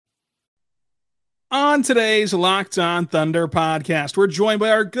On today's Locked On Thunder podcast, we're joined by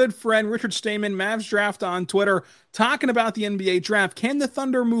our good friend Richard Stayman, Mavs Draft on Twitter, talking about the NBA draft. Can the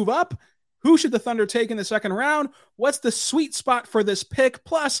Thunder move up? Who should the Thunder take in the second round? What's the sweet spot for this pick?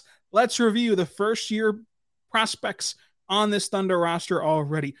 Plus, let's review the first-year prospects on this Thunder roster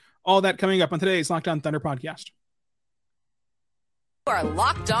already. All that coming up on today's Locked On Thunder podcast. You are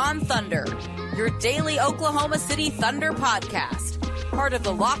Locked On Thunder, your daily Oklahoma City Thunder podcast. Part of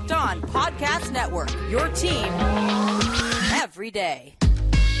the Locked On Podcast Network, your team every day.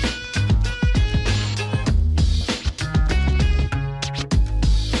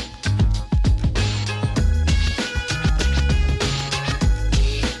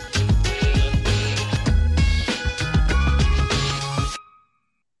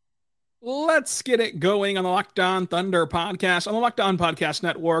 Let's get it going on the Locked On Thunder podcast, on the Locked On Podcast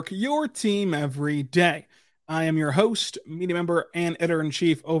Network, your team every day. I am your host, media member, and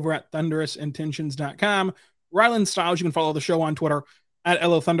editor-in-chief over at thunderousintentions.com. Rylan Stiles. You can follow the show on Twitter at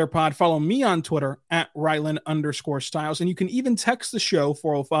LOThunderPod. Follow me on Twitter at Rylan_Stiles. And you can even text the show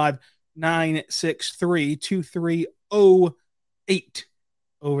 405-963-2308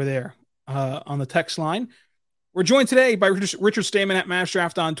 over there on the text line. We're joined today by Richard Stayman at Mavs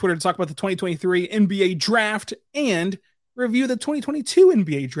Draft on Twitter to talk about the 2023 NBA Draft and review the 2022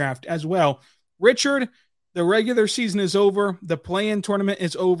 NBA Draft as well. Richard, the regular season is over, the play-in tournament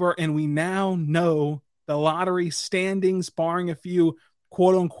is over, and we now know the lottery standings, barring a few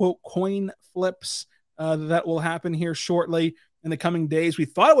quote-unquote coin flips that will happen here shortly in the coming days. We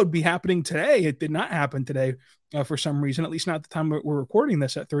thought it would be happening today. It did not happen today for some reason, at least not at the time we're recording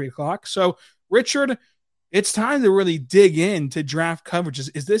this at 3 o'clock. So, Richard, it's time to really dig into draft coverages.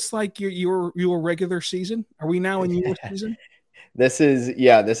 Is this like your regular season? Are we now in your season? This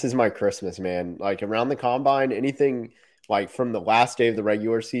is my Christmas, man. Like around the combine, anything like from the last day of the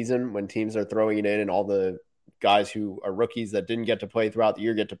regular season when teams are throwing it in and all the guys who are rookies that didn't get to play throughout the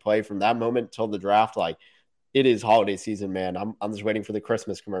year get to play from that moment till the draft. Like it is holiday season, man. I'm just waiting for the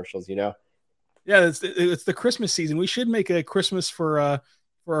Christmas commercials, you know? Yeah, it's the Christmas season. We should make a Christmas for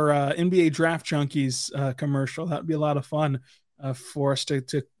NBA Draft Junkies commercial. That would be a lot of fun for us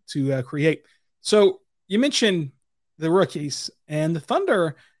to create. So you mentioned the rookies, and the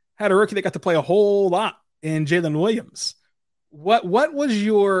Thunder had a rookie that got to play a whole lot in Jalen Williams. What was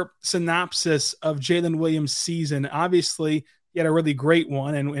your synopsis of Jalen Williams' season? Obviously, he had a really great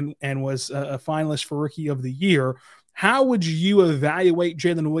one and was a finalist for Rookie of the Year. How would you evaluate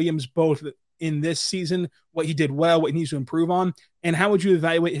Jalen Williams both in this season, what he did well, what he needs to improve on, and how would you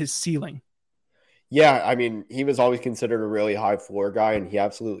evaluate his ceiling? Yeah, I mean, he was always considered a really high floor guy, and he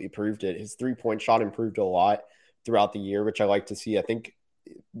absolutely proved it. His three-point shot improved a lot throughout the year, which I like to see. I think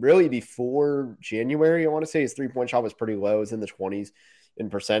really before January, I want to say his three-point shot was pretty low. It was in the 20s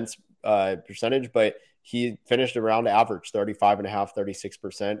in percentage, but he finished around average, 35.5,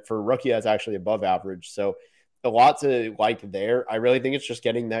 36%. For a rookie, that's actually above average. So a lot to like there. I really think it's just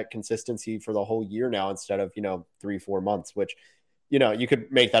getting that consistency for the whole year now instead of, 3-4 months, which, you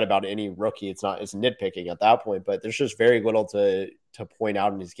could make that about any rookie. It's nitpicking at that point, but there's just very little to point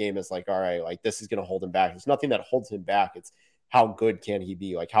out in his game as like, all right, like this is going to hold him back. There's nothing that holds him back. It's how good can he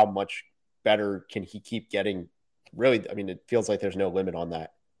be? Like how much better can he keep getting? Really, I mean, it feels like there's no limit on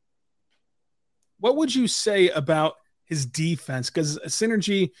that. What would you say about his defense? Because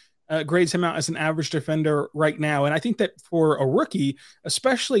Synergy grades him out as an average defender right now. And I think that for a rookie,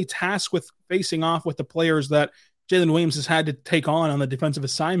 especially tasked with facing off with the players that Jalen Williams has had to take on the defensive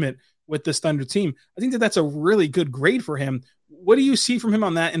assignment with this Thunder team, I think that that's a really good grade for him. What do you see from him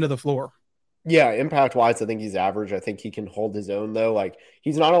on that end of the floor? Yeah, impact-wise, I think he's average. I think he can hold his own, though. Like,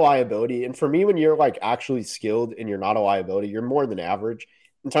 he's not a liability. And for me, when you're, like, actually skilled and you're not a liability, you're more than average.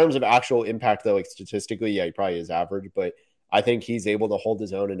 In terms of actual impact, though, like, statistically, yeah, he probably is average. But I think he's able to hold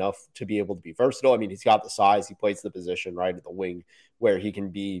his own enough to be able to be versatile. I mean, he's got the size. He plays the position right at the wing where he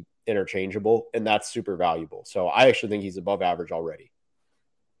can be interchangeable, and that's super valuable. So I actually think he's above average already.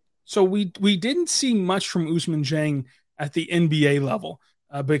 So we didn't see much from Ousmane Dieng at the NBA level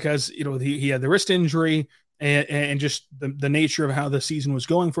because he had the wrist injury and just the nature of how the season was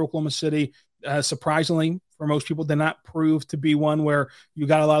going for Oklahoma City. Surprisingly, for most people, did not prove to be one where you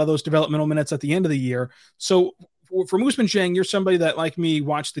got a lot of those developmental minutes at the end of the year. So from Ousmane Dieng, you're somebody that, like me,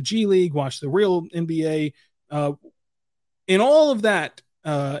 watched the G League, watched the real NBA. In all of that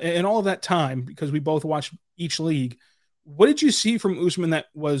time, because we both watched each league, what did you see from Ousmane that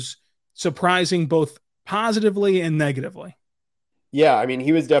was surprising both positively and negatively? Yeah, I mean,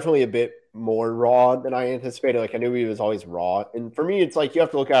 he was definitely a bit more raw than I anticipated. Like, I knew he was always raw. And for me, it's like you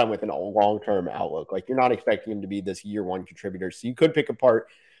have to look at him with a long-term outlook. Like, you're not expecting him to be this year one contributor. So you could pick apart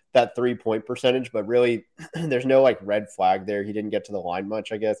that 3-point percentage, but really there's no like red flag there. He didn't get to the line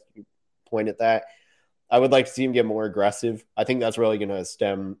much, I guess. You point at that. I would like to see him get more aggressive. I think that's really going to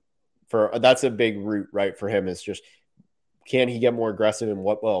stem that's a big root, right, for him, is just, can he get more aggressive, and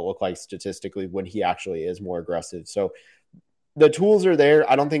what will it look like statistically when he actually is more aggressive? So the tools are there.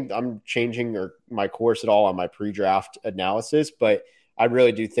 I don't think I'm changing my course at all on my pre-draft analysis, but I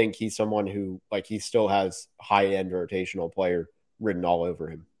really do think he's someone who, like, he still has high-end rotational player written all over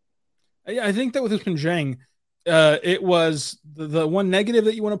him. I think that with Ousmane Dieng, it was the one negative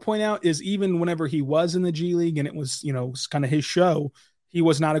that you want to point out is even whenever he was in the G League and it was, kind of his show, he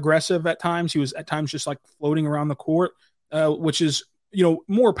was not aggressive at times. He was at times just like floating around the court, which is,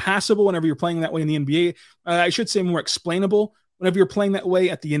 more passable whenever you're playing that way in the NBA. I should say more explainable whenever you're playing that way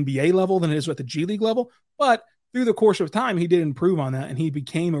at the NBA level than it is at the G League level. But through the course of time, he did improve on that, and he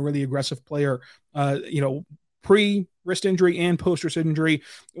became a really aggressive player, pre-wrist injury and post-wrist injury.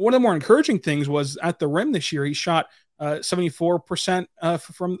 One of the more encouraging things was at the rim this year, he shot 74%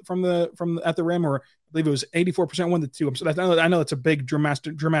 from at the rim, or I believe it was 84%, 1 to 2. So I know it's a big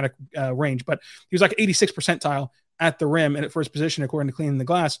dramatic range, but he was like 86th percentile at the rim and at first position, according to Cleaning the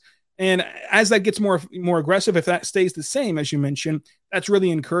Glass. And as that gets more aggressive, if that stays the same, as you mentioned, that's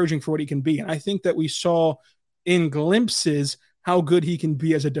really encouraging for what he can be. And I think that we saw in glimpses how good he can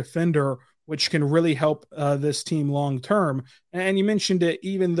be as a defender, which can really help this team long term. And you mentioned it,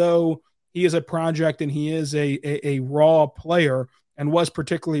 even though he is a project and he is a raw player and was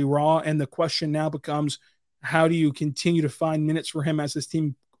particularly raw. And the question now becomes, how do you continue to find minutes for him as this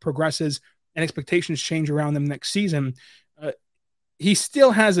team progresses and expectations change around them next season? He still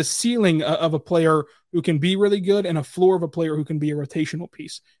has a ceiling of a player who can be really good and a floor of a player who can be a rotational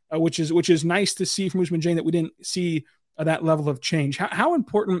piece, which is nice to see from Ousmane Dieng that we didn't see that level of change. How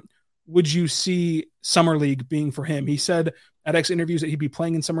important would you see Summer League being for him? He said at X interviews that he'd be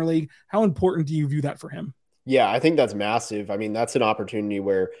playing in Summer League. How important do you view that for him? Yeah, I think that's massive. I mean, that's an opportunity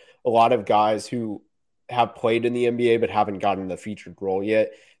where a lot of guys who have played in the NBA but haven't gotten the featured role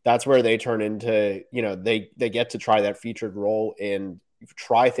yet, that's where they turn into, they get to try that featured role and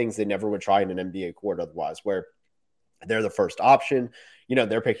try things they never would try in an NBA court otherwise, where they're the first option.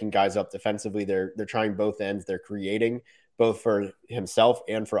 They're picking guys up defensively. They're trying both ends. They're creating both for himself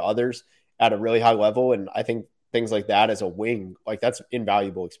and for others at a really high level. And I think things like that as a wing, like, that's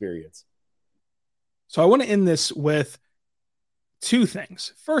invaluable experience. So I want to end this with two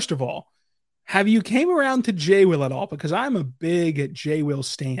things. First of all, have you came around to J Will at all? Because I'm a big J Will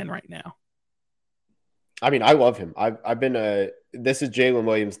stan right now. I mean, I love him. I've been this is Jalen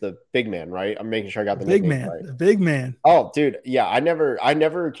Williams, the big man, right? I'm making sure I got the big man, right. The big man. Oh, dude. Yeah. I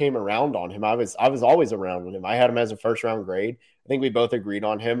never came around on him. I was always around on him. I had him as a first round grade. I think we both agreed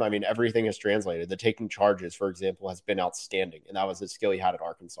on him. I mean, everything is translated. The taking charges, for example, has been outstanding. And that was the skill he had at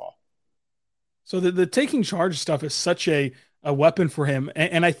Arkansas. So the taking charge stuff is such a weapon for him.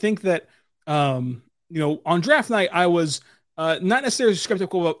 And I think that, on draft night, I was not necessarily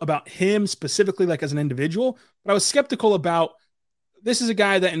skeptical about him specifically, like as an individual, but I was skeptical about, this is a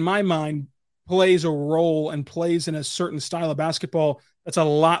guy that in my mind plays a role and plays in a certain style of basketball that's a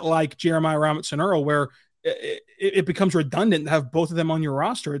lot like Jeremiah Robinson Earl, where it becomes redundant to have both of them on your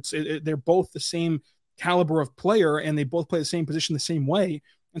roster. They're both the same caliber of player and they both play the same position the same way.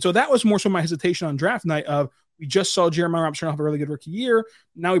 And so that was more so my hesitation on draft night of, we just saw Jeremiah Robinson Earl have a really good rookie year.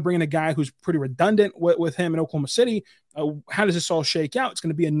 Now we bring in a guy who's pretty redundant with him in Oklahoma City. How does this all shake out? It's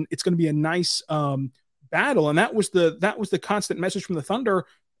going to be a nice battle. And that was the constant message from the Thunder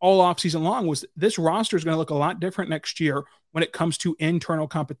all offseason long, was this roster is going to look a lot different next year when it comes to internal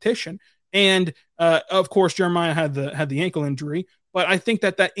competition. And of course, Jeremiah had the ankle injury, but I think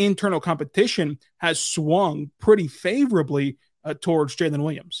that internal competition has swung pretty favorably towards Jalen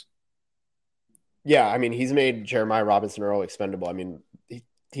Williams. Yeah, I mean, he's made Jeremiah Robinson Earl expendable. I mean,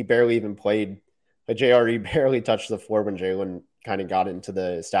 he barely even played. JRE barely touched the floor when Jalen kind of got into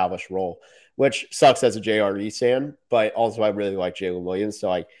the established role, which sucks as a JRE stan, but also I really like Jalen Williams. So,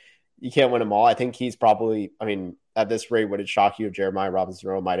 like, you can't win them all. I think he's probably, I mean, at this rate, would it shock you if Jeremiah Robinson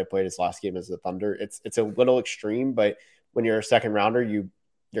Earl might have played his last game as the Thunder? It's a little extreme, but when you're a second rounder,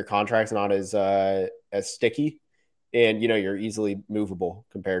 your contract's not as sticky, and you're easily movable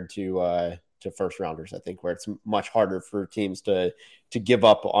compared to first rounders, I think, where it's much harder for teams to give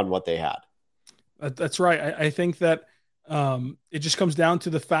up on what they had. That's right. I think that it just comes down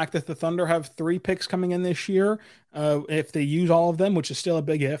to the fact that the Thunder have 3 picks coming in this year. If they use all of them, which is still a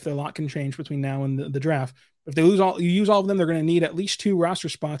big if, a lot can change between now and the draft. If they use all of them, they're going to need at least 2 roster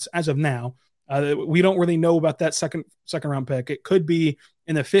spots as of now. We don't really know about that second round pick. It could be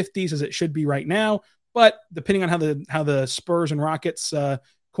in the 50s as it should be right now, but depending on how the Spurs and Rockets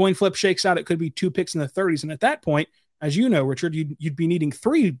coin flip shakes out, it could be 2 picks in the 30s. And at that point, as you know, Richard, you'd be needing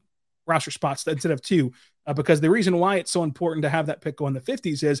 3 roster spots instead of 2, because the reason why it's so important to have that pick go in the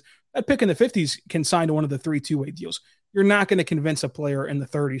 50s is that pick in the 50s can sign to one of the 3 two-way deals. You're not going to convince a player in the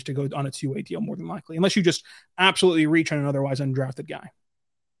 30s to go on a 2-way deal more than likely, unless you just absolutely reach on an otherwise undrafted guy.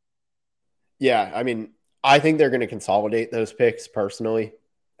 Yeah, I mean, I think they're going to consolidate those picks personally,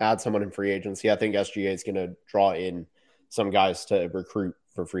 add someone in free agency. I think SGA is going to draw in some guys to recruit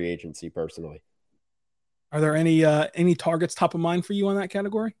for free agency personally. Are there any targets top of mind for you on that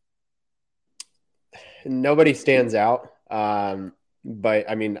category? Nobody stands out. But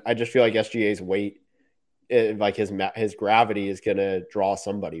I mean, I just feel like SGA's weight, like his gravity is going to draw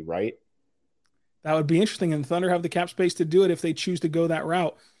somebody, right? That would be interesting. And Thunder have the cap space to do it if they choose to go that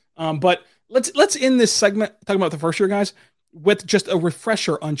route. But let's end this segment talking about the first year guys with just a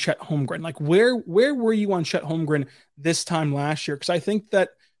refresher on Chet Holmgren. Like where were you on Chet Holmgren this time last year? Because I think that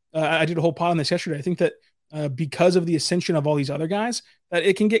I did a whole pod on this yesterday. I think that because of the ascension of all these other guys, that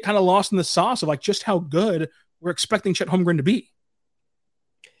it can get kind of lost in the sauce of like just how good we're expecting Chet Holmgren to be.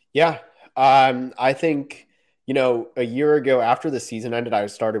 Yeah. I think, a year ago after the season ended, I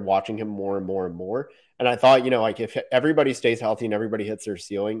started watching him more and more and more. And I thought, like if everybody stays healthy and everybody hits their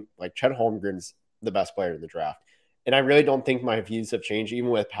ceiling, like Chet Holmgren's the best player in the draft. And I really don't think my views have changed,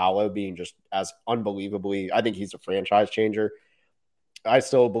 even with Paolo being just as unbelievably, I think he's a franchise changer. I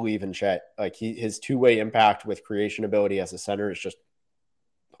still believe in Chet. Like his two-way impact with creation ability as a center is just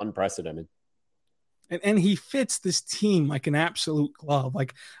unprecedented. And he fits this team like an absolute glove.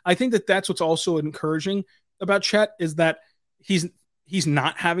 Like I think that that's what's also encouraging about Chet is that he's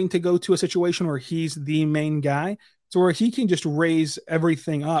not having to go to a situation where he's the main guy, so where he can just raise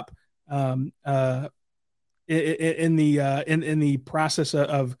everything up in the process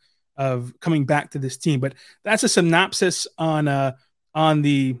of coming back to this team. But that's a synopsis on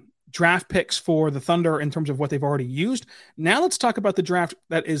the draft picks for the Thunder in terms of what they've already used. Now let's talk about the draft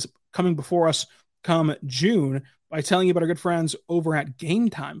that is coming before us come June by telling you about our good friends over at Game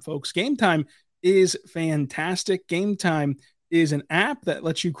Time, folks. Game Time is fantastic. Game Time is an app that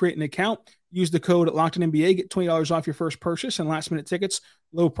lets you create an account, use the code LOCKEDONNBA, get $20 off your first purchase and last minute tickets,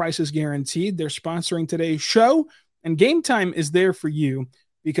 low prices guaranteed. They're sponsoring today's show, and Game Time is there for you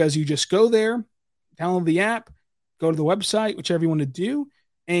because you just go there, download the app, go to the website, whichever you want to do,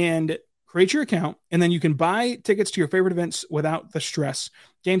 and create your account, and then you can buy tickets to your favorite events without the stress.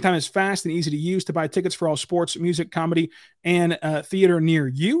 Game Time is fast and easy to use to buy tickets for all sports, music, comedy, and theater near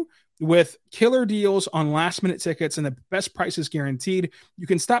you. With killer deals on last-minute tickets and the best prices guaranteed, you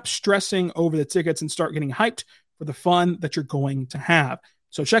can stop stressing over the tickets and start getting hyped for the fun that you're going to have.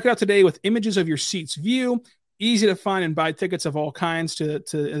 So check it out today with images of your seat's view, easy to find and buy tickets of all kinds to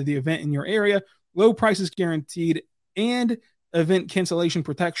the event in your area, low prices guaranteed, and event cancellation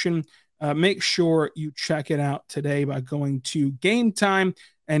protection. Make sure you check it out today by going to Game Time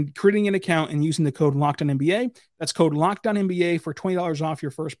and creating an account and using the code LOCKEDONNBA. That's code LOCKEDONNBA for $20 off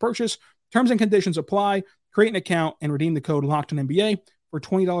your first purchase. Terms and conditions apply. Create an account and redeem the code LOCKEDONNBA for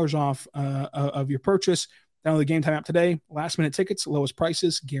 $20 off of your purchase. Download the Game Time app today. Last minute tickets, lowest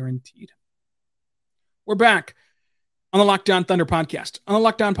prices guaranteed. We're back on the Locked On Thunder podcast, on the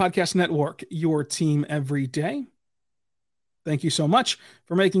Locked On Podcast Network, your team every day. Thank you so much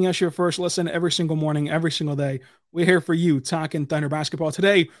for making us your first listen every single morning, every single day. We're here for you talking Thunder basketball.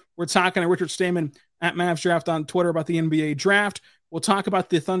 Today, we're talking to Richard Stayman at Mavs Draft on Twitter about the NBA draft. We'll talk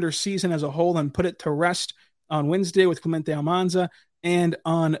about the Thunder season as a whole and put it to rest on Wednesday with Clemente Almanza. And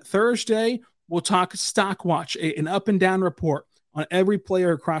on Thursday, we'll talk Stock Watch, an up and down report on every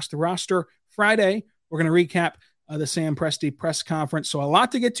player across the roster. Friday, we're going to recap the Sam Presti press conference. So a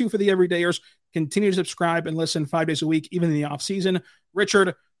lot to get to for the everydayers. Continue to subscribe and listen 5 days a week, even in the off season.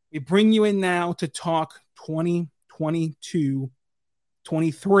 Richard, we bring you in now to talk 2022,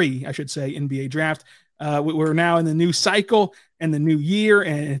 23, I should say, NBA draft. We're now in the new cycle and the new year,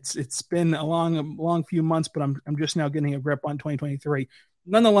 and it's been a long few months, but I'm just now getting a grip on 2023.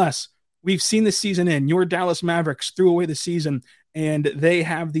 Nonetheless, we've seen the season in. Your Dallas Mavericks threw away the season, and they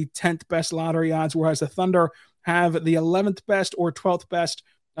have the 10th best lottery odds, whereas the Thunder have the 11th best or 12th best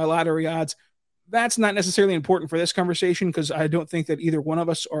lottery odds. That's not necessarily important for this conversation because I don't think that either one of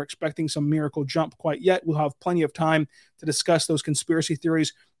us are expecting some miracle jump quite yet. We'll have plenty of time to discuss those conspiracy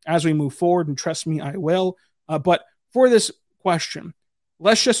theories as we move forward, and trust me, I will. But for this question,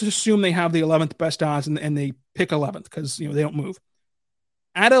 let's just assume they have the 11th best odds and they pick 11th because they don't move.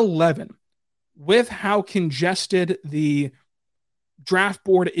 At 11, with how congested the draft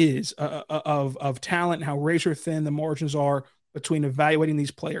board is of talent, how razor thin the margins are between evaluating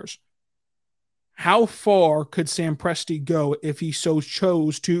these players, how far could Sam Presti go if he so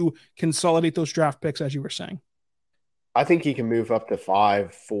chose to consolidate those draft picks, as you were saying? I think he can move up to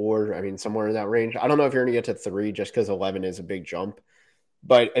 5, 4. I mean, somewhere in that range. I don't know if you're going to get to 3 just because 11 is a big jump.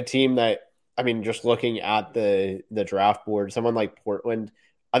 But a team that, I mean, just looking at the draft board, someone like Portland,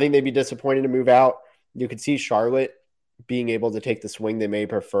 I think they'd be disappointed to move out. You could see Charlotte being able to take the swing. They may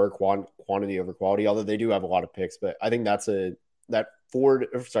prefer quantity over quality, although they do have a lot of picks. But I think that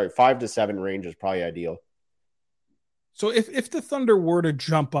 5 to 7 range is probably ideal. So if the Thunder were to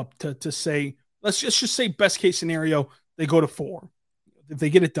jump up to say, let's just say best case scenario, they go to 4, if they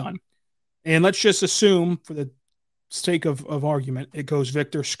get it done. And let's just assume for the sake of argument, it goes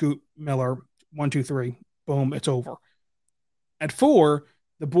Victor, Scoot, Miller, 1, 2, 3, boom, it's over. At 4,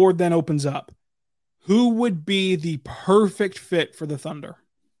 the board then opens up. Who would be the perfect fit for the Thunder?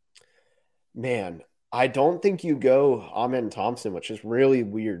 Man, I don't think you go Amen Thompson, which is really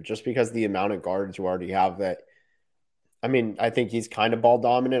weird just because the amount of guards you already have that. I mean, I think he's kind of ball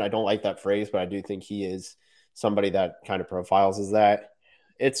dominant. I don't like that phrase, but I do think he is somebody that kind of profiles as that.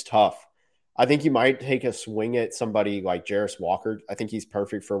 It's tough. I think you might take a swing at somebody like Jarace Walker. I think he's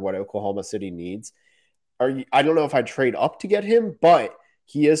perfect for what Oklahoma City needs. I don't know if I'd trade up to get him, but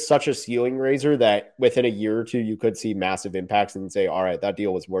he is such a ceiling raiser that within a year or two, you could see massive impacts and say, all right, that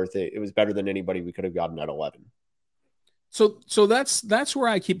deal was worth it. It was better than anybody we could have gotten at 11. So that's where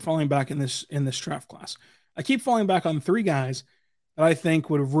I keep falling back in this draft class. I keep falling back on 3 guys that I think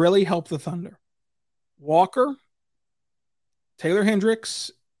would really help the Thunder. Walker, Taylor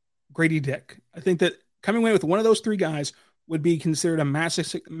Hendricks, Grady Dick. I think that coming away with one of those 3 guys would be considered a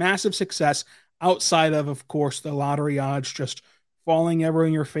massive success outside of course, the lottery odds just falling ever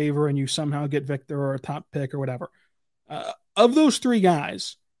in your favor and you somehow get Victor or a top pick or whatever. Of those 3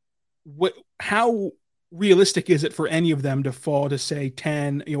 guys, how realistic is it for any of them to fall to say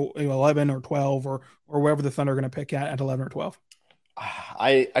 10, 11 or 12 or wherever the Thunder are going to pick at 11 or 12?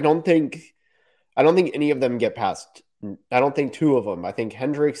 I don't think any of them get past. I don't think 2 of them. I think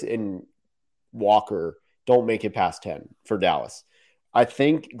Hendricks and Walker don't make it past 10 for Dallas. I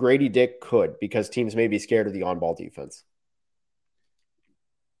think Grady Dick could because teams may be scared of the on-ball defense.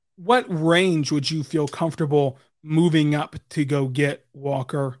 What range would you feel comfortable moving up to go get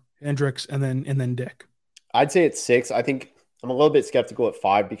Walker, Hendricks, and then Dick? I'd say it's 6. I think I'm a little bit skeptical at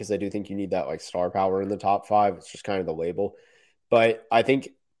 5 because I do think you need that like star power in the top 5. It's just kind of the label. But I think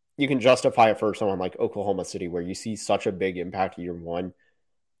you can justify it for someone like Oklahoma City where you see such a big impact year 1. I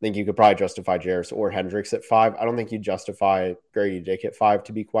think you could probably justify Jarace or Hendricks at 5. I don't think you justify Grady Dick at 5,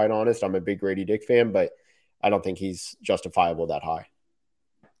 to be quite honest. I'm a big Grady Dick fan, but I don't think he's justifiable that high.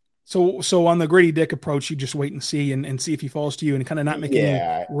 So on the Grady Dick approach, you just wait and see and see if he falls to you and kind of not make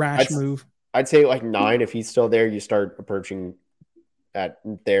any rash move. I'd say like 9. If he's still there, you start approaching at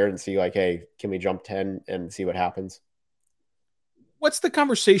there and see like, hey, can we jump 10 and see what happens? What's the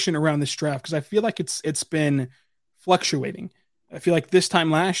conversation around this draft? Because I feel like it's been fluctuating. I feel like this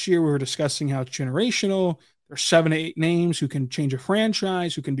time last year we were discussing how it's generational. There's 7 to 8 names who can change a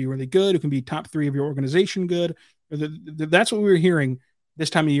franchise, who can be really good, who can be top 3 of your organization good. That's what we were hearing this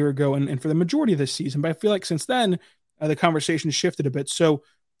time a year ago and for the majority of this season. But I feel like since then, the conversation shifted a bit. So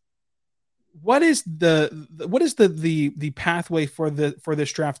what is the pathway for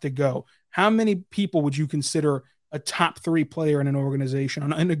this draft to go? How many people would you consider a top 3 player in an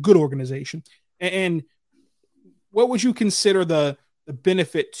organization, in a good organization? And what would you consider the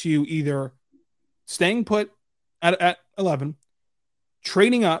benefit to either staying put at 11,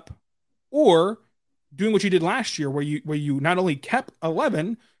 trading up, or doing what you did last year, where you not only kept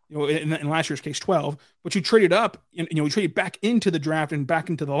 11, in last year's case 12, but you traded up, you traded back into the draft and back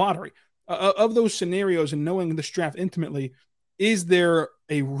into the lottery. Of those scenarios and knowing this draft intimately, is there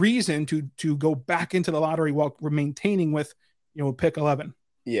a reason to go back into the lottery while maintaining with pick 11?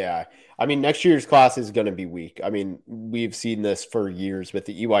 Yeah. I mean, next year's class is going to be weak. I mean, we've seen this for years with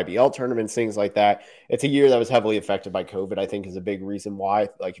the EYBL tournaments, things like that. It's a year that was heavily affected by COVID, I think is a big reason why.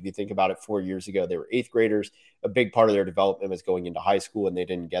 Like if you think about it, 4 years ago, they were 8th graders. A big part of their development was going into high school and they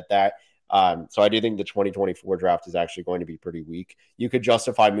didn't get that. So I do think the 2024 draft is actually going to be pretty weak. You could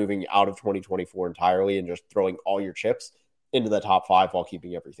justify moving out of 2024 entirely and just throwing all your chips into the top 5 while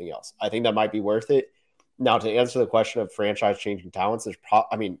keeping everything else. I think that might be worth it. Now, to answer the question of franchise-changing talents,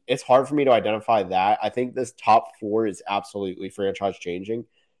 it's hard for me to identify that. I think this top 4 is absolutely franchise-changing.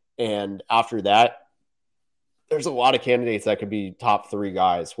 And after that, there's a lot of candidates that could be top 3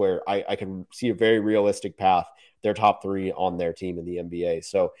 guys where I can see a very realistic path. They're top 3 on their team in the NBA.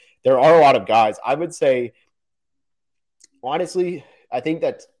 So there are a lot of guys. I would say, honestly, I think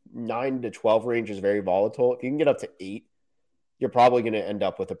that 9 to 12 range is very volatile. If you can get up to 8, you're probably going to end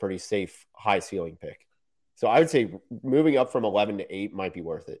up with a pretty safe high ceiling pick. So I would say moving up from 11 to 8 might be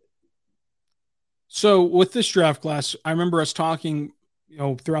worth it. So with this draft class, I remember us talking,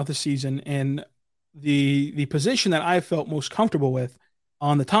 throughout the season, and the position that I felt most comfortable with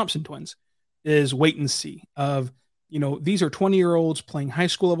on the Thompson twins is wait and see of, these are 20-year-olds playing high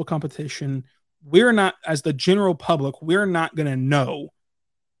school level competition. We're not, as the general public, we're not going to know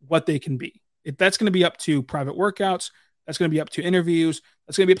what they can be. That's going to be up to private workouts. That's going to be up to interviews.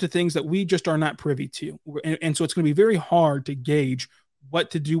 That's going to be up to things that we just are not privy to. And so it's going to be very hard to gauge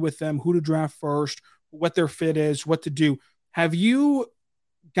what to do with them, who to draft first, what their fit is, what to do. Have you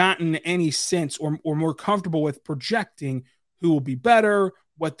gotten any sense or more comfortable with projecting who will be better,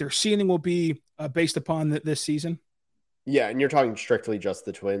 what their seeding will be based upon this season? Yeah, and you're talking strictly just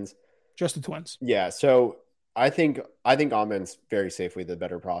the twins? Just the twins. Yeah, so I think Amen's very safely the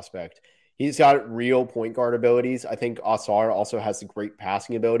better prospect. He's got real point guard abilities. I think Ausar also has the great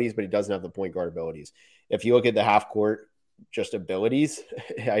passing abilities, but he doesn't have the point guard abilities. If you look at the half court just abilities,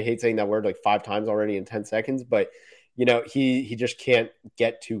 I hate saying that word like 5 times already in 10 seconds, but he just can't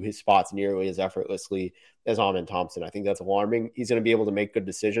get to his spots nearly as effortlessly as Amen Thompson. I think that's alarming. He's going to be able to make good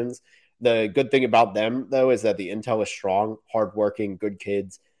decisions. The good thing about them, though, is that the intel is strong, hardworking, good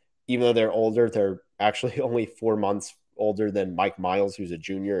kids. Even though they're older, they're actually only 4 months older than Mike Miles, who's a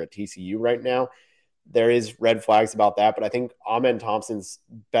junior at TCU right now. There is red flags about that, but I think Amen Thompson's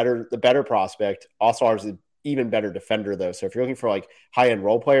the better prospect. Ausar's an even better defender, though. So if you're looking for like high-end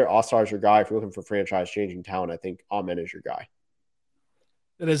role player, Ausar's your guy. If you're looking for franchise-changing talent, I think Amen is your guy.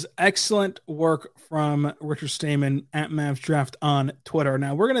 That is excellent work from Richard Stamen at Mavs Draft on Twitter.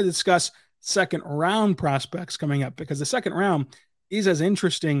 Now, we're going to discuss second round prospects coming up because the second round is as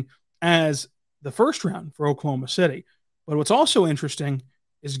interesting as the first round for Oklahoma City. But what's also interesting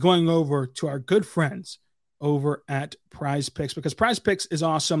is going over to our good friends over at Prize Picks, because Prize Picks is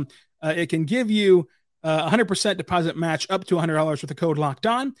awesome. It can give you 100% deposit match up to $100 with the code Locked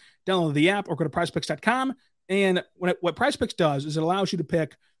On. Download the app or go to prizepicks.com. And what Prize Picks does is it allows you to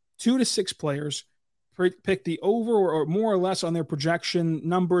pick 2 to 6 players, pick the over or more or less on their projection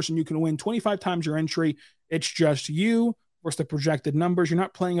numbers, and you can win 25 times your entry. It's just you versus the projected numbers. You're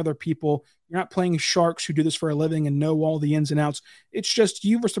not playing other people. You're not playing sharks who do this for a living and know all the ins and outs. It's just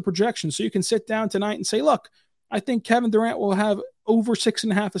you versus the projection. So you can sit down tonight and say, look, I think Kevin Durant will have over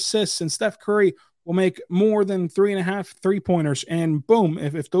 6.5 assists and Steph Curry will make more than 3.5 3-pointers. And boom,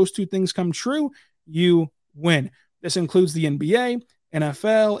 if those two things come true, you win. This includes the NBA,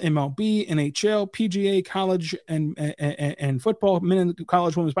 NFL, MLB, NHL, PGA, college and football, men and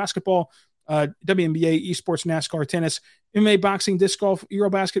college women's basketball, WNBA, esports, NASCAR, tennis, MMA, boxing, disc golf,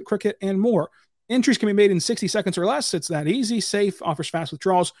 Eurobasket, cricket, and more. Entries can be made in 60 seconds or less. It's that easy, safe, offers fast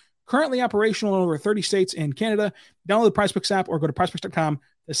withdrawals. Currently operational in over 30 states and Canada. Download the PrizePicks app or go to prizepicks.com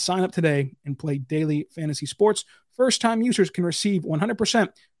to sign up today and play daily fantasy sports. First-time users can receive 100%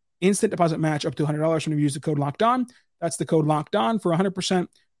 instant deposit match up to $100 when you use the code Locked On. That's the code Locked On for 100%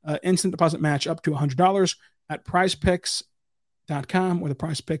 instant deposit match up to $100 at prizepicks.com or the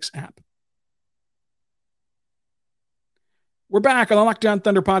PrizePicks app. We're back on the Locked On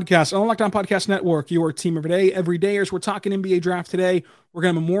Thunder podcast, on the Locked On Podcast Network, your team every day. As we're talking NBA draft today, we're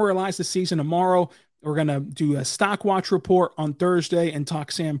going to memorialize the season tomorrow. We're going to do a stock watch report on Thursday and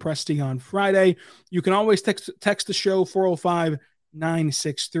talk Sam Presti on Friday. You can always text the show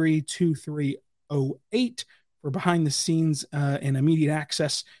 405-963-2308 for behind the scenes and immediate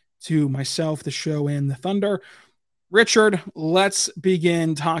access to myself, the show, and the Thunder. Richard, let's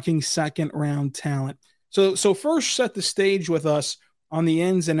begin talking second round talent. So first set the stage with us on the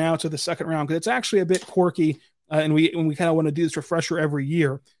ins and outs of the second round, because it's actually a bit quirky, and we kind of want to do this refresher every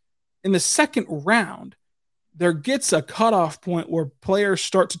year. In the second round, there gets a cutoff point where players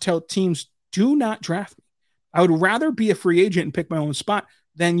start to tell teams, do not draft me. I would rather be a free agent and pick my own spot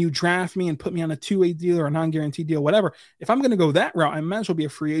than you draft me and put me on a two-way deal or a non-guaranteed deal, whatever. If I'm going to go that route, I might as well be a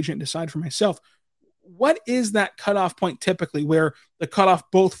free agent and decide for myself. What is that cutoff point typically, where the cutoff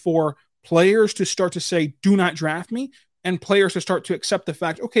both for players to start to say, do not draft me, and players to start to accept the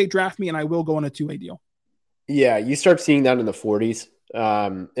fact, okay, draft me and I will go on a two-way deal? Yeah, you start seeing that in the 40s.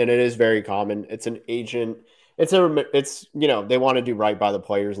 And it is very common. It's an agent. It's they want to do right by the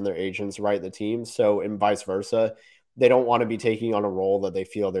players and their agents, right? The teams. So, and vice versa, they don't want to be taking on a role that they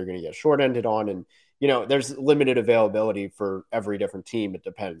feel they're going to get short-ended on. And, there's limited availability for every different team. It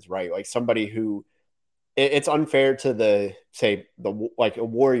depends, right? Like somebody who, it's unfair to like a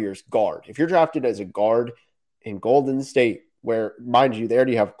Warriors guard. If you're drafted as a guard in Golden State, where, mind you, they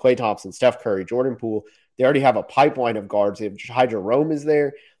already have Klay Thompson, Steph Curry, Jordan Poole, they already have a pipeline of guards. They have Ty Jerome is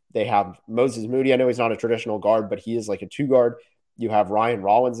there. They have Moses Moody. I know he's not a traditional guard, but he is like a 2 guard. You have Ryan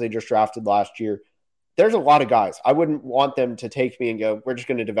Rollins they just drafted last year. There's a lot of guys. I wouldn't want them to take me and go, we're just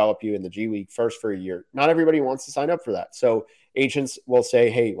going to develop you in the G League first for a year. Not everybody wants to sign up for that. So agents will say,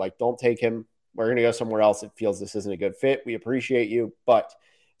 hey, like, don't take him. We're going to go somewhere else. It feels this isn't a good fit. We appreciate you. But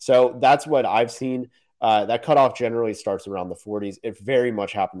so that's what I've seen. That cutoff generally starts around the 40s. It very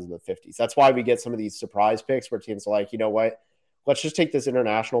much happens in the 50s. That's why we get some of these surprise picks where teams are like, you know what? Let's just take this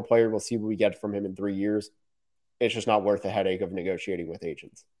international player. We'll see what we get from him in 3 years. It's just not worth the headache of negotiating with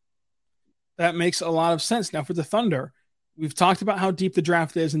agents. That makes a lot of sense. Now for the Thunder, we've talked about how deep the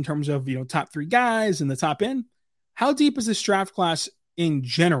draft is in terms of, top 3 guys and the top end. How deep is this draft class in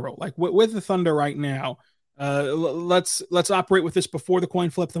general? Like with the Thunder right now, let's operate with this before the coin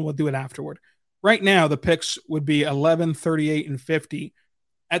flip, then we'll do it afterward. Right now, the picks would be 11, 38, and 50.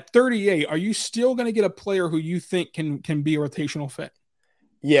 At 38, are you still going to get a player who you think can be a rotational fit?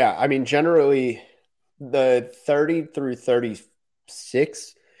 Yeah, I mean, generally, the 30 through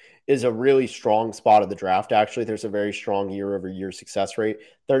 36 is a really strong spot of the draft. Actually, there's a very strong year-over-year success rate.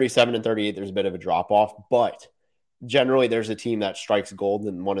 37 and 38, there's a bit of a drop-off, but generally there's a team that strikes gold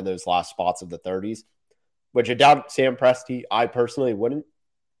in one of those last spots of the 30s, which I doubt Sam Presti. I personally wouldn't.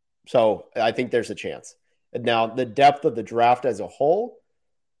 So I think there's a chance. Now, the depth of the draft as a whole,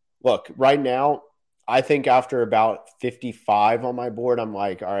 look, right now, I think after about 55 on my board, I'm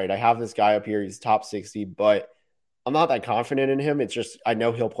like, all right, I have this guy up here. He's top 60, but I'm not that confident in him. It's just I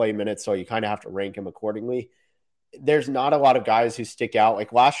know he'll play minutes, so you kind of have to rank him accordingly. There's not a lot of guys who stick out.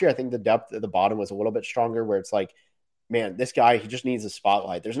 Like last year, I think the depth at the bottom was a little bit stronger where it's like, man, this guy, he just needs a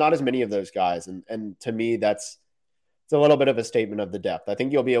spotlight. There's not as many of those guys. And to me, it's a little bit of a statement of the depth. I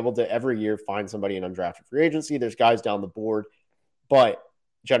think you'll be able to every year find somebody in undrafted free agency. There's guys down the board, but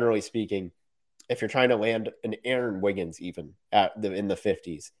generally speaking, if you're trying to land an Aaron Wiggins even in the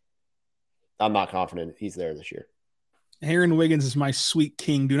 50s, I'm not confident he's there this year. Aaron Wiggins is my sweet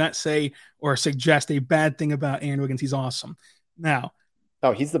king. Do not say or suggest a bad thing about Aaron Wiggins. He's awesome. Now,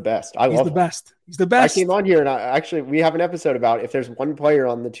 oh, he's the best. He's the best. He's the best. I came on here and we have an episode about if there's one player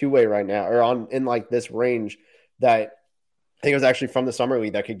on the 2-way right now or in like this range that I think it was actually from the summer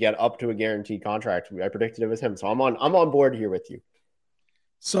league that could get up to a guaranteed contract. I predicted it was him. So I'm on board here with you.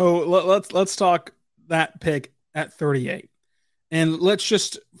 So let's talk that pick at 38. And let's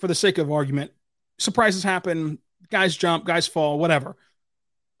just, for the sake of argument, surprises happen, guys jump, guys fall, whatever.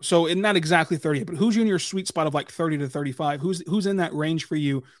 So not exactly 38, but who's in your sweet spot of like 30 to 35? Who's in that range for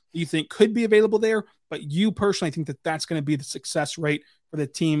you that you think could be available there, but you personally think that that's going to be the success rate for the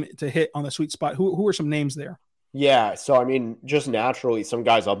team to hit on the sweet spot? Who are some names there? Yeah, so I mean, just naturally, some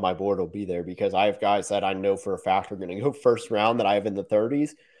guys on my board will be there because I have guys that I know for a fact are going to go first round that I have in the 30s.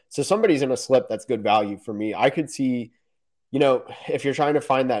 So somebody's in a slip that's good value for me. I could see, if you're trying to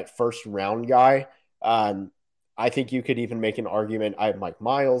find that first round guy, I think you could even make an argument. I have Mike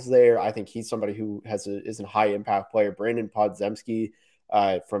Miles there. I think he's somebody who is a high impact player. Brandon Podziemski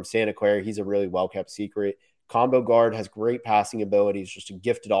from Santa Clara, he's a really well kept secret. Combo guard, has great passing abilities, just a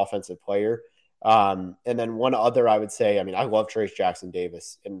gifted offensive player. And then one other I would say, I mean, I love Trayce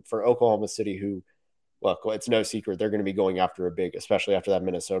Jackson-Davis. And for Oklahoma City, who, look, it's no secret, they're going to be going after a big, especially after that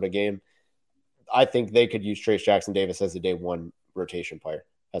Minnesota game. I think they could use Trayce Jackson-Davis as a day one rotation player,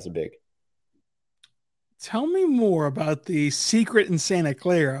 as a big. Tell me more about the secret in Santa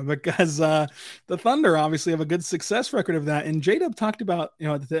Clara, because the Thunder obviously have a good success record of that. And J-Dub talked about,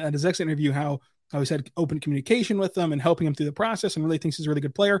 at his exit interview, how he's had open communication with them and helping him through the process and really thinks he's a really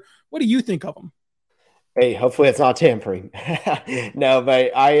good player. What do you think of him? Hey, hopefully it's not tampering. No,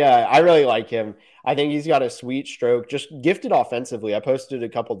 but I really like him. I think he's got a sweet stroke, just gifted offensively. I posted a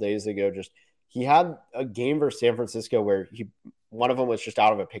couple days ago, he had a game versus San Francisco where one of them was just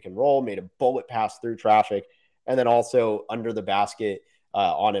out of a pick and roll, made a bullet pass through traffic, and then also under the basket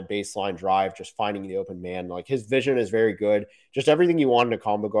on a baseline drive, just finding the open man. Like, his vision is very good. Just everything you want in a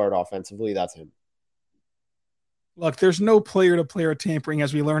combo guard offensively, that's him. Look, there's no player-to-player tampering,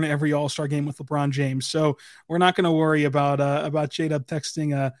 as we learn every All-Star game with LeBron James. So we're not going to worry about J-Dub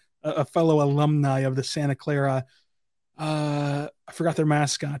texting a fellow alumni of the Santa Clara. I forgot their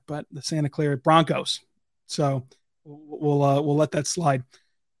mascot, but the Santa Clara Broncos. So we'll let that slide.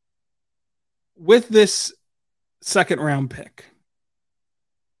 With this second round pick,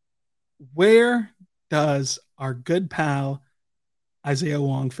 where does our good pal Isaiah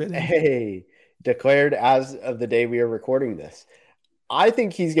Wong fit in? Hey, declared as of the day we are recording this. I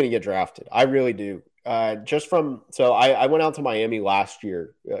think he's going to get drafted. I really do. I went out to Miami last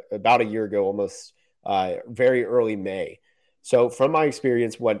year, about a year ago, almost very early May. So from my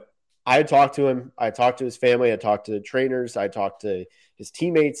experience, what I had talked to him. I talked to his family. I talked to trainers. I talked to his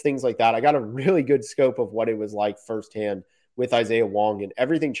teammates, things like that. I got a really good scope of what it was like firsthand with Isaiah Wong, and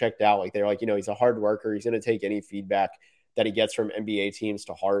everything checked out. Like, they're like, he's a hard worker. He's going to take any feedback that he gets from NBA teams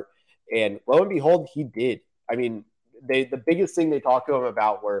to heart. And lo and behold, he did. I mean, the biggest thing they talked to him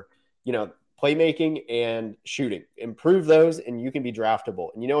about were, playmaking and shooting. Improve those and you can be draftable.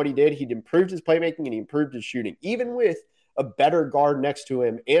 And you know what he did? He improved his playmaking and he improved his shooting. Even with a better guard next to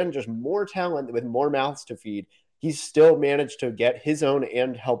him and just more talent with more mouths to feed, he's still managed to get his own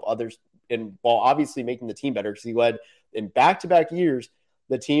and help others, and while obviously making the team better, because he led in back-to-back years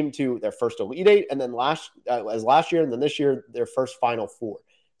the team to their first Elite Eight, and then last year, and then this year their first Final Four.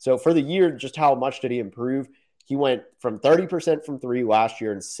 So for the year, just how much did he improve? He went from 30% from three last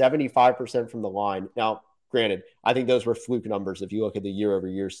year and 75% from the line. Now, granted, I think those were fluke numbers if you look at the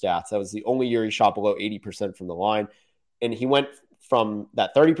year-over-year stats. That was the only year he shot below 80% from the line. And he went from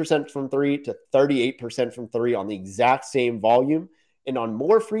that 30% from three to 38% from three on the exact same volume. And on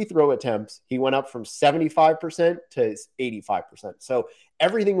more free throw attempts, he went up from 75% to 85%. So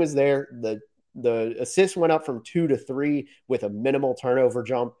everything was there. The assists went up from 2 to 3 with a minimal turnover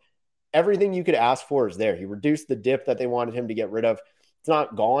jump. Everything you could ask for is there. He reduced the dip that they wanted him to get rid of. It's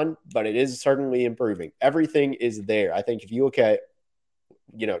not gone, but it is certainly improving. Everything is there. I think if you look at,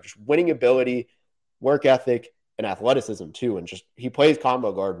 just winning ability, work ethic, and athleticism too, and just he plays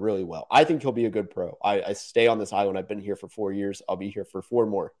combo guard really well. I think he'll be a good pro. I stay on this island. I've been here for 4 years. I'll be here for 4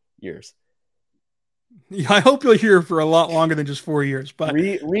 more years. Yeah, I hope you're here for a lot longer than just 4 years. But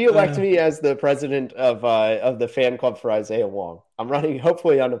re-elect me as the president of the fan club for Isaiah Wong. I'm running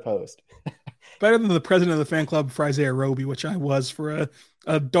hopefully unopposed. Better than the president of the fan club for Isaiah Roby, which I was for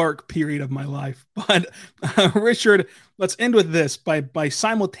a dark period of my life. But Richard, let's end with this by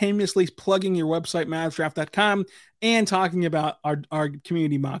simultaneously plugging your website, mavsdraft.com, and talking about our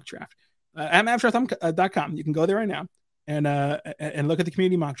community mock draft. At mavsdraft.com, you can go there right now and look at the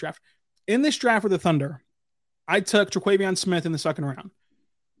community mock draft. In this draft with the Thunder, I took Terquavion Smith in the second round.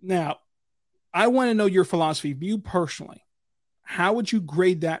 Now, I want to know your philosophy, you personally. How would you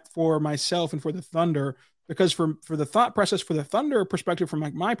grade that for myself and for the Thunder? Because for the thought process, for the Thunder perspective, from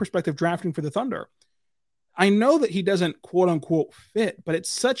my perspective, drafting for the Thunder, I know that he doesn't quote unquote fit, but it's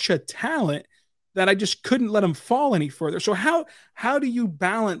such a talent that I just couldn't let him fall any further. So how do you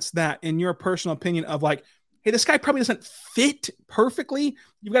balance that in your personal opinion of like, hey, this guy probably doesn't fit perfectly.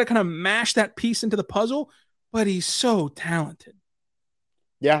 You've got to kind of mash that piece into the puzzle, but he's so talented.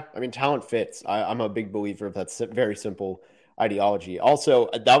 Yeah, I mean, talent fits. I'm a big believer of that very simple ideology. Also,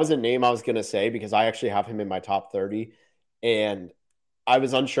 that was a name I was going to say because I actually have him in my top 30, and I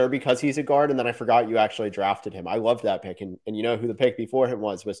was unsure because he's a guard, and then I forgot you actually drafted him. I loved that pick, and you know who the pick before him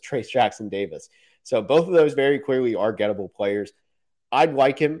was Trayce Jackson-Davis. So both of those very clearly are gettable players. I'd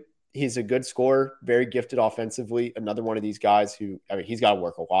like him. He's a good scorer, very gifted offensively. Another one of these guys who, I mean, he's got to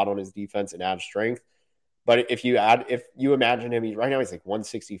work a lot on his defense and add strength. But if you imagine him, right now he's like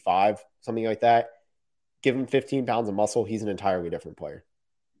 165, something like that. Give him 15 pounds of muscle. He's an entirely different player.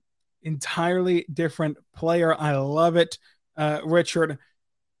 Entirely different player. I love it. Richard,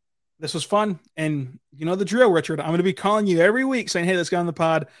 this was fun. And you know the drill, Richard. I'm going to be calling you every week saying, hey, let's get on the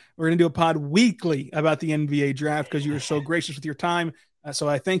pod. We're going to do a pod weekly about the NBA draft because you were so gracious with your time. So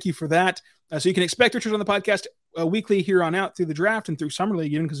I thank you for that. So you can expect Richard on the podcast weekly here on out through the draft and through Summer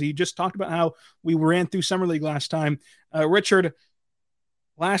League, even because he just talked about how we ran through Summer League last time. Richard,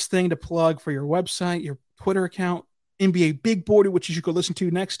 last thing to plug for your website, your Twitter account, NBA Big Board, which you should go listen to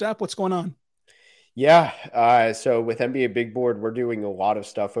next up. What's going on? Yeah. So with NBA Big Board, we're doing a lot of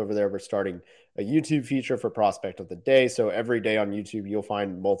stuff over there. We're starting a YouTube feature for Prospect of the Day. So every day on YouTube, you'll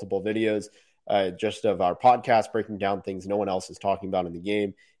find multiple videos just of our podcast breaking down things no one else is talking about in the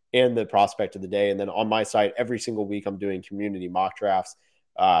game and the prospect of the day. And then on my site, every single week, I'm doing community mock drafts.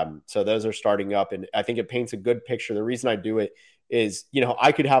 So those are starting up, and I think it paints a good picture. The reason I do it is,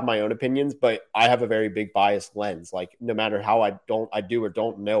 I could have my own opinions, but I have a very big biased lens. Like no matter how I do or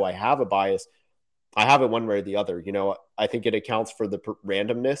don't know, I have a bias. I have it one way or the other. I think it accounts for the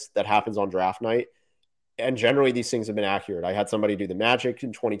randomness that happens on draft night. And generally these things have been accurate. I had somebody do the Magic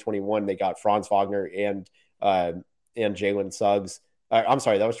in 2021. They got Franz Wagner and Jalen Suggs. I'm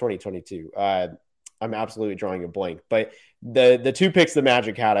sorry, that was 2022. I'm absolutely drawing a blank. But the two picks the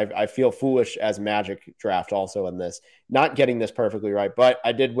Magic had, I feel foolish as Magic draft also in this, not getting this perfectly right. But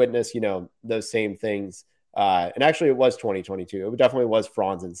I did witness, those same things. And actually it was 2022. It definitely was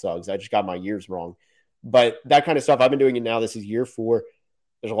Franz and Suggs. I just got my years wrong. But that kind of stuff, I've been doing it now. This is year 4.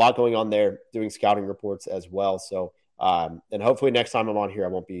 There's a lot going on there, doing scouting reports as well. So, and hopefully next time I'm on here, I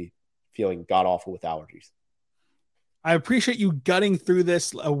won't be feeling god-awful with allergies. I appreciate you gutting through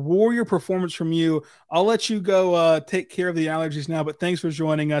this. A warrior performance from you. I'll let you go take care of the allergies now, but thanks for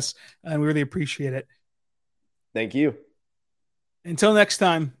joining us, and we really appreciate it. Thank you. Until next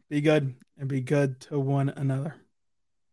time, be good and be good to one another.